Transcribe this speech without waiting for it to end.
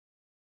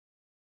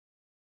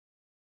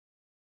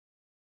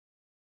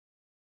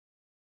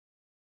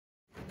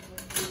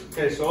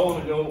Okay, so I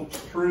want to go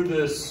through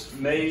this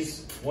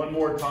maze one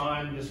more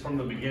time, just from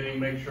the beginning,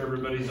 make sure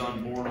everybody's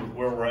on board with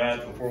where we're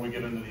at before we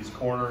get into these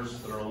corners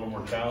that are a little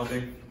more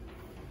challenging.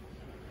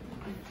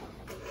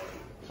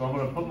 So I'm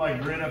going to put my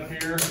grid up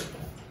here.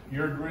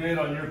 Your grid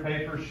on your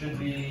paper should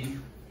be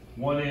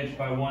 1 inch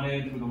by 1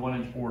 inch with a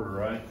 1 inch border,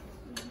 right?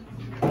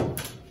 All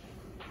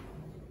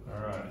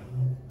right.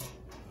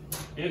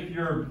 If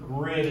your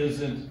grid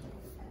isn't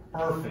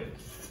perfect,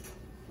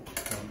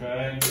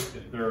 okay,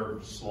 if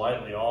they're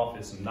slightly off,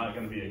 it's not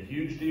going to be a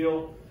huge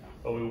deal,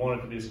 but we want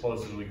it to be as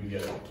close as we can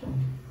get it.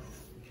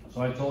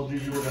 So I told you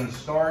were going to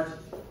start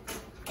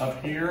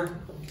up here.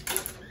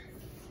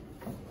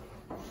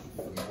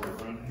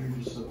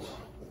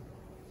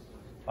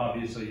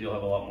 Obviously, you'll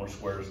have a lot more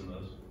squares than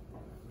this.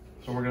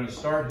 So we're going to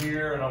start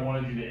here, and I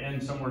wanted you to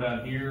end somewhere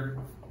down here.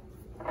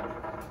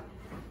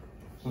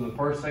 So the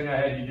first thing I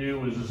had you do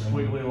was a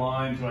squiggly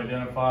line to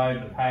identify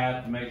the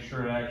path to make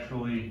sure it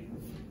actually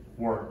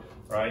worked,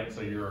 right?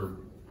 So your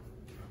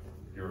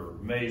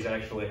maze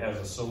actually has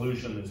a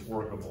solution that's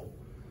workable.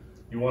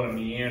 You want to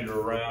meander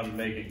around and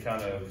make it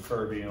kind of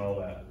curvy and all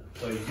that.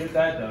 So you get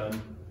that done.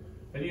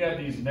 Then you have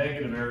these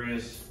negative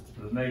areas,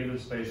 the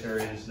negative space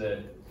areas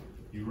that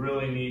you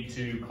really need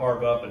to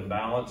carve up and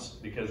balance,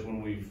 because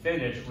when we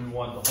finish, we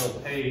want the whole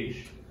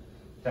page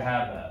to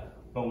have that.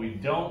 But we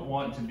don't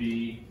want to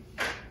be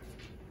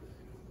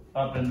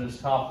up in this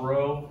top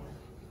row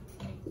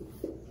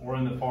or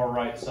in the far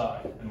right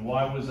side. And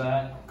why was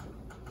that?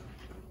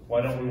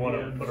 Why don't we want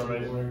to put our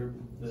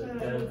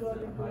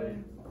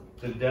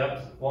the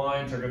depth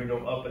lines are going to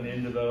go up and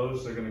into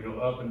those. They're going to go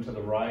up and to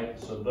the right.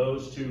 So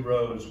those two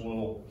rows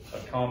will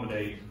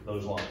accommodate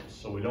those lines.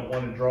 So we don't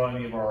want to draw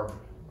any of our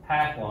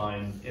path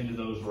lines into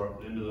those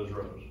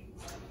rows.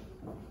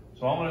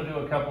 So I'm going to do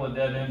a couple of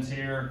dead ends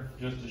here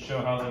just to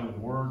show how they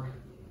would work.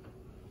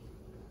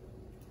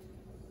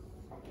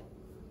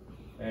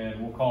 And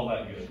we'll call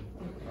that good.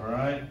 All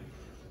right.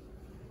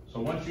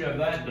 So once you have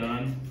that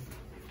done,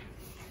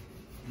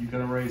 you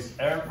can erase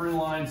every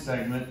line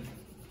segment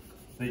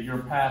that your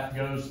path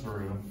goes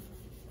through.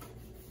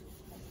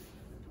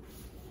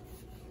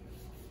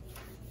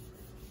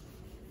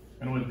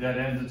 And with dead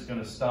ends, it's going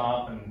to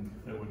stop, and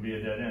it would be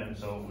a dead end,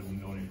 so it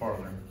wouldn't go any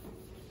farther.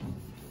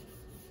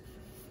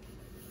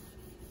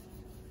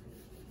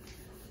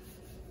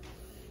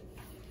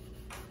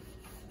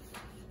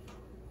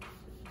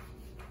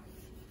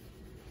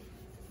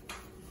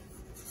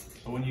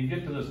 So when you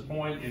get to this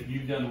point, if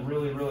you've done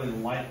really, really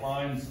light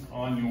lines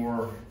on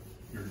your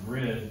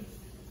grid,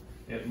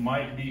 it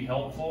might be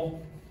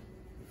helpful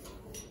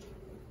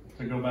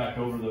to go back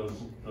over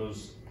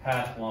those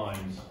path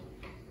lines,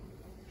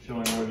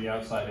 showing where the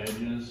outside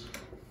edge is,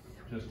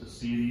 just to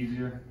see it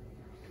easier.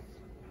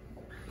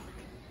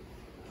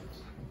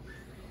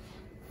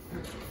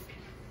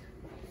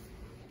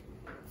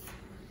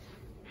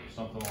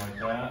 Something like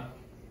that.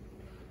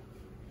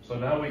 So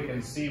now we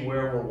can see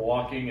where we're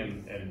walking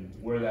and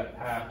where that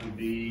path would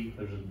be.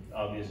 There's an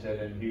obvious dead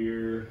end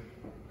here,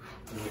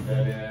 there's a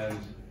dead end,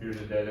 here's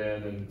a dead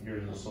end, and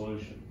here's a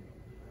solution.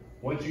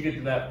 Once you get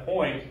to that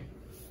point,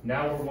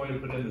 now we're going to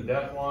put in the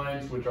depth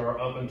lines, which are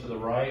up and to the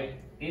right.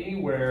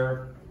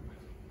 Anywhere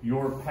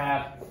your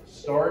path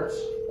starts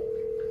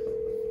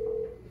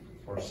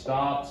or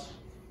stops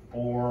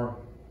or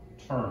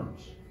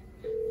turns.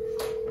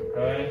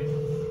 Okay?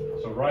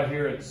 So right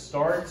here it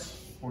starts.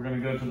 We're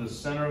going to go to the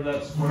center of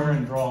that square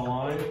and draw a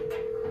line.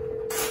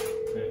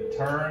 It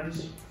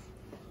turns.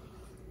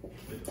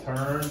 It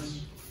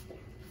turns.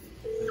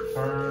 It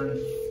turns.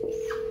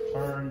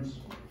 Turns.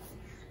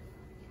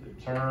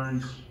 It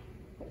turns.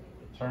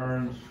 It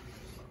turns.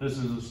 This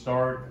is the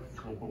start.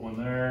 We'll put one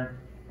there.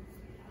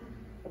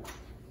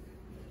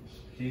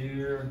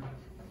 Here.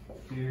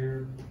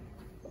 Here.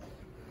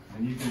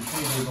 And you can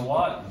see there's a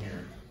lot in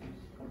here.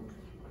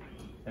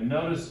 And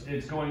notice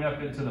it's going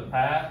up into the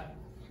path.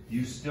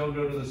 You still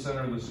go to the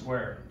center of the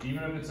square.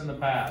 Even if it's in the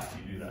path,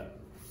 you do that.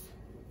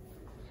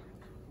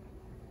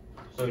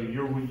 So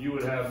you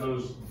would have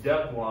those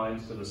depth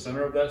lines to the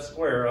center of that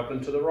square up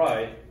and to the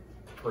right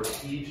for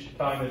each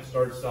time it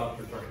starts,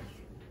 stops, or turns.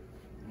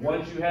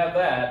 Once you have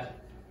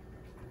that,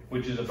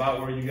 which is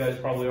about where you guys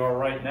probably are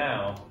right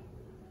now,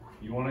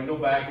 you want to go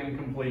back and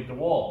complete the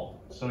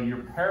wall. So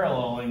you're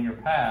paralleling your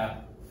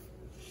path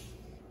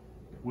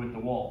with the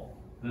wall.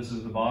 This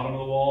is the bottom of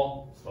the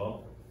wall.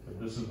 So if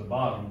this is the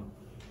bottom,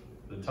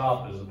 the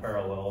top is a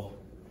parallel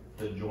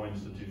that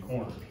joins the two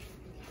corners.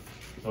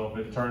 So if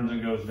it turns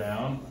and goes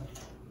down,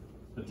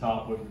 the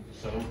top would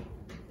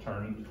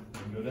turn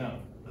and go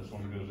down. This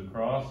one goes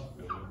across,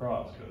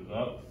 goes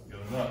up,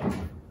 goes up.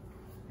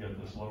 You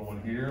get this little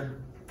one here,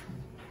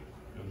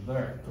 goes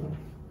there.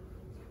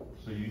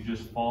 So you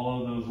just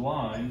follow those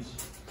lines,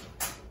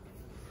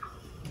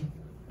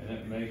 and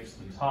it makes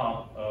the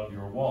top of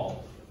your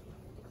wall.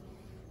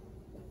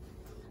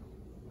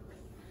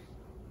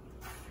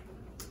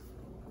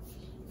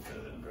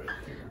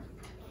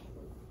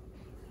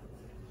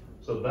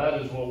 So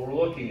that is what we're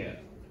looking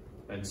at.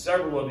 And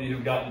several of you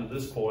have gotten to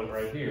this point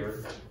right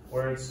here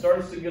where it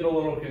starts to get a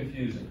little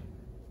confusing.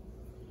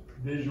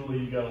 visually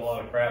you got a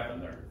lot of crap in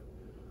there.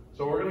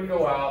 So we're gonna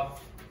go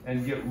out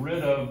and get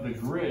rid of the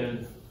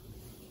grid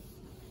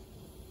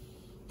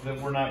that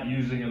we're not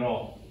using at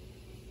all.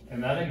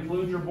 And that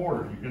includes your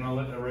border. You can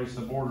erase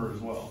the border as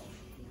well.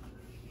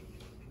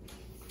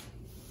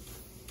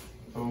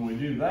 So when we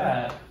do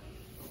that,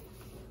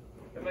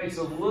 it makes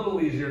it a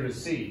little easier to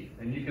see.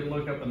 And you can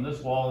look up in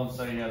this wall and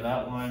say, yeah,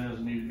 that line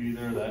doesn't need to be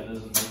there, that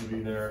doesn't need to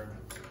be there.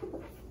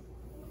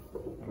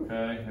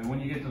 Okay, and when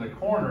you get to the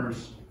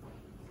corners,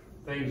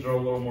 things are a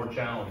little more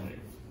challenging.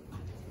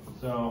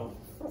 So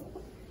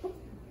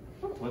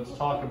let's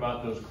talk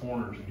about those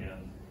corners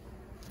again.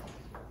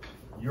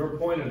 Your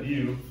point of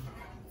view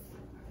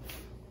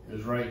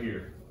is right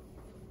here.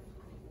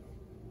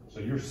 So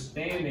you're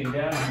standing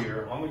down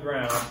here on the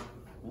ground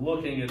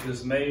looking at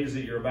this maze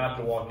that you're about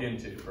to walk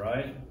into,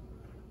 right?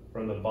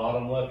 From the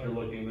bottom left, you're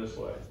looking this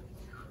way.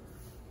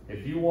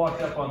 If you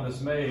walk up on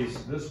this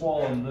maze, this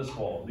wall and this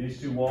wall, these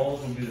two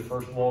walls would be the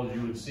first walls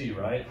you would see,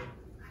 right?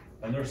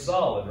 And they're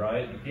solid,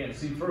 right? You can't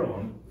see through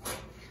them.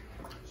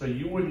 So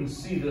you wouldn't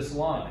see this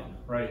line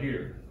right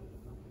here,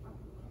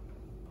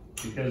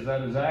 because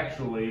that is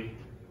actually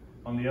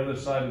on the other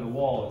side of the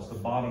wall. It's the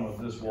bottom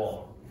of this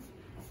wall.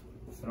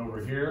 And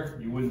over here,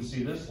 you wouldn't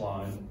see this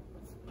line,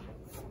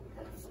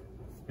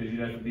 because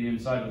you'd have to be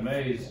inside the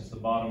maze. It's the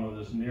bottom of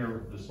this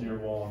near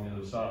wall on the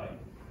other side.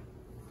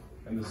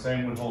 And the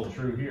same would hold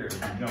true here.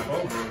 If you jump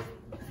over,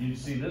 you'd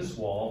see this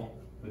wall,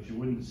 but you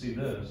wouldn't see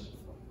this,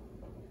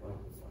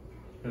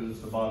 because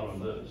it's the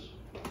bottom of this.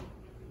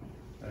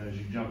 And as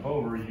you jump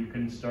over, you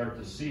can start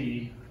to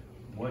see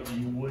what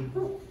you would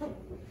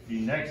be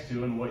next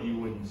to and what you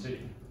wouldn't see.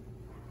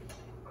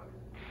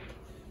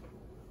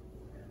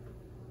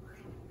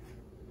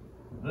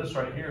 This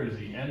right here is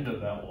the end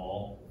of that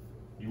wall.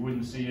 You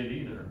wouldn't see it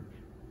either,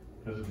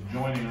 because it's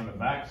joining on the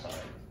back side.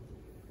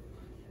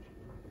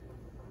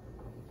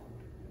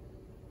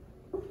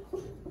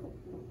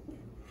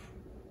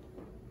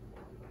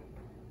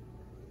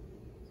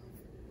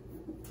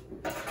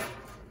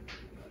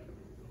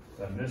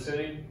 Did I miss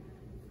any?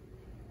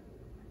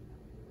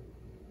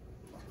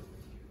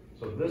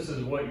 So this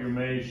is what your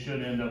maze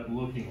should end up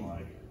looking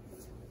like.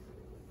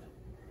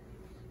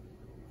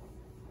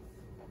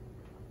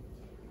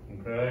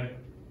 Okay?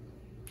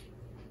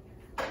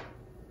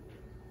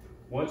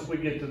 Once we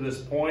get to this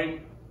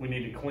point, we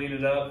need to clean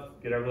it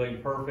up, get everything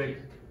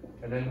perfect,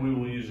 and then we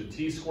will use a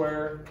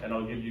T-square, and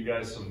I'll give you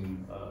guys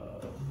some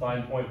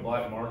fine point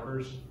black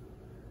markers,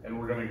 and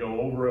we're gonna go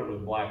over it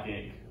with black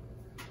ink.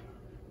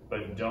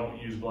 But don't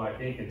use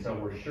black ink until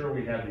we're sure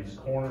we have these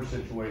corner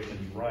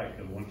situations right,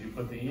 because once you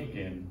put the ink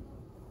in,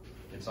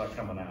 it's not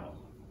coming out.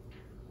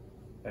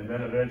 And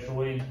then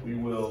eventually we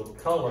will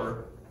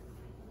color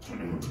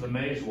the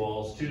maze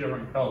walls two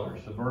different colors.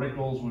 The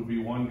verticals would be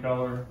one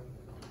color.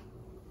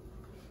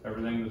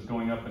 Everything that's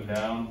going up and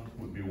down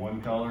would be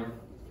one color.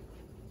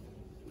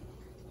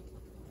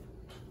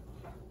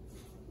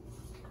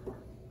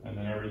 And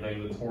then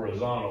everything that's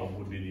horizontal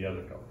would be the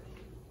other color.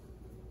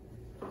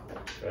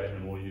 Okay,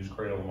 and we'll use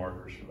Crayola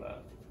markers for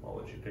that. I'll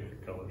let you pick your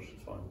colors,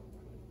 it's fine.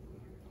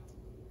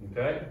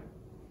 Okay?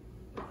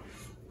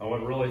 I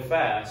went really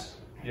fast.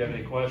 Do you have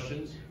any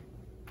questions?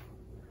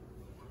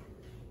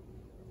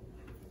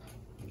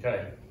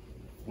 Okay.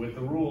 With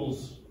the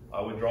rules,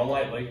 I would draw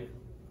lightly,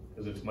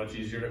 because it's much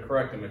easier to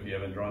correct them if you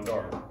haven't drawn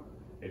dark.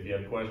 If you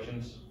have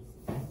questions,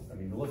 I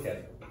need to look at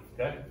it.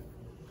 Okay?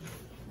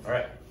 All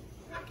right.